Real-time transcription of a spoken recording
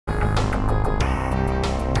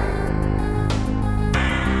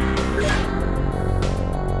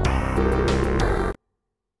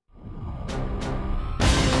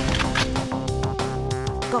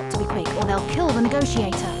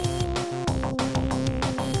initiator.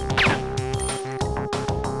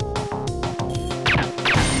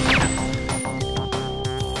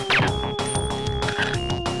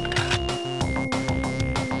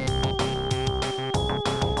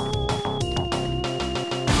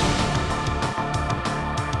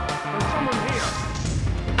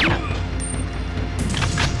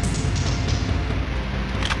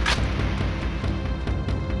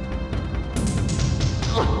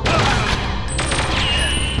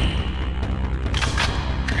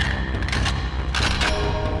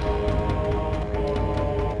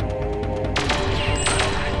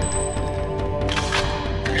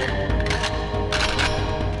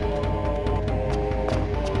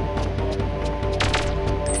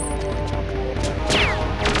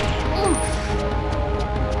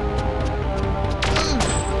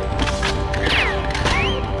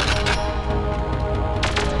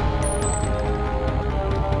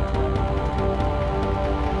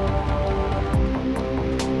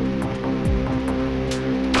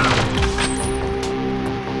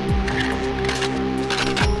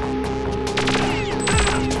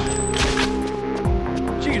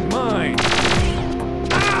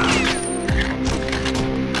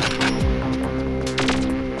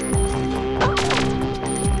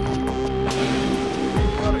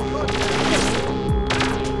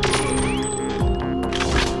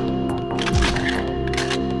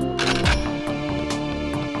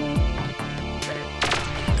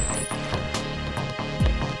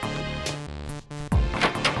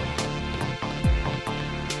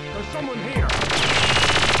 Someone here!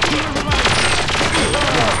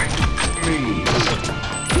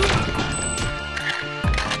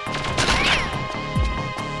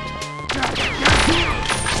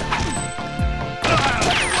 I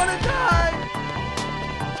wanna die!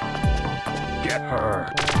 Get her!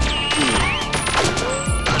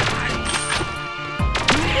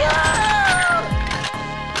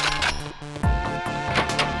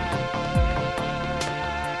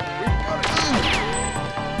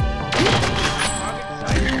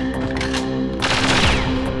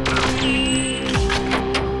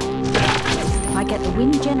 Get the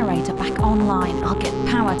wind generator back online, I'll get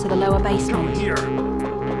power to the lower basement. Here. I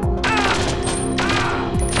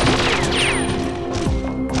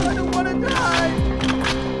don't want to die.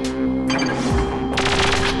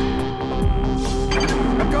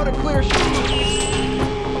 I've got a clear shot.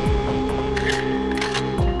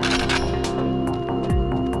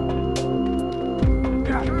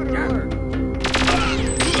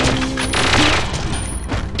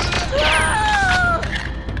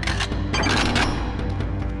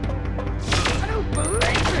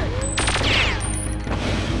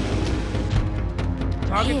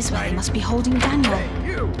 Here's where they must be holding Daniel. Hey,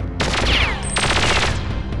 you!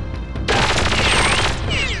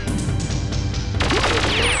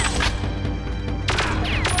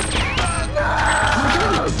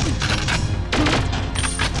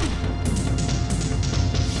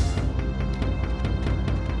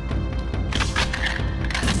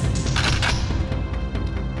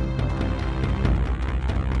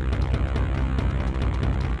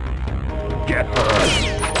 Get her!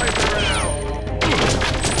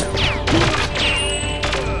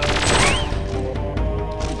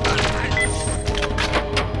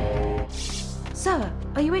 Sir,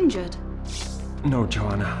 are you injured? No,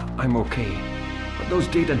 Joanna, I'm okay. But those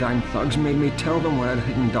Datadyne thugs made me tell them where I'd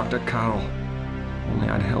hidden Dr. Carroll. Only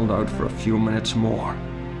I'd held out for a few minutes more.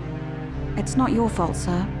 It's not your fault,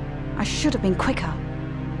 sir. I should have been quicker.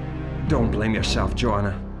 Don't blame yourself,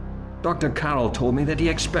 Joanna. Dr. Carroll told me that he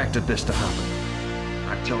expected this to happen.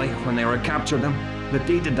 Actually, when they recaptured him, the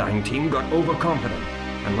Datadyne team got overconfident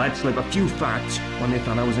and let slip a few facts when they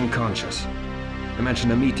thought I was unconscious. They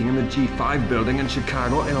mentioned a meeting in the G5 building in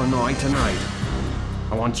Chicago, Illinois tonight.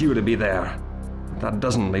 I want you to be there. That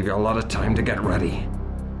doesn't leave you a lot of time to get ready.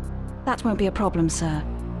 That won't be a problem, sir.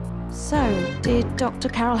 So, did Dr.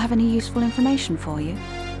 Carroll have any useful information for you?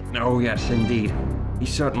 Oh, yes, indeed. He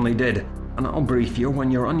certainly did. And I'll brief you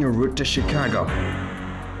when you're on your route to Chicago.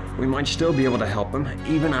 We might still be able to help him,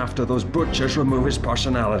 even after those butchers remove his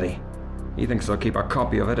personality. He thinks they'll keep a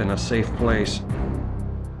copy of it in a safe place.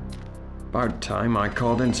 About time I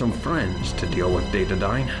called in some friends to deal with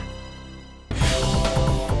Datadyne.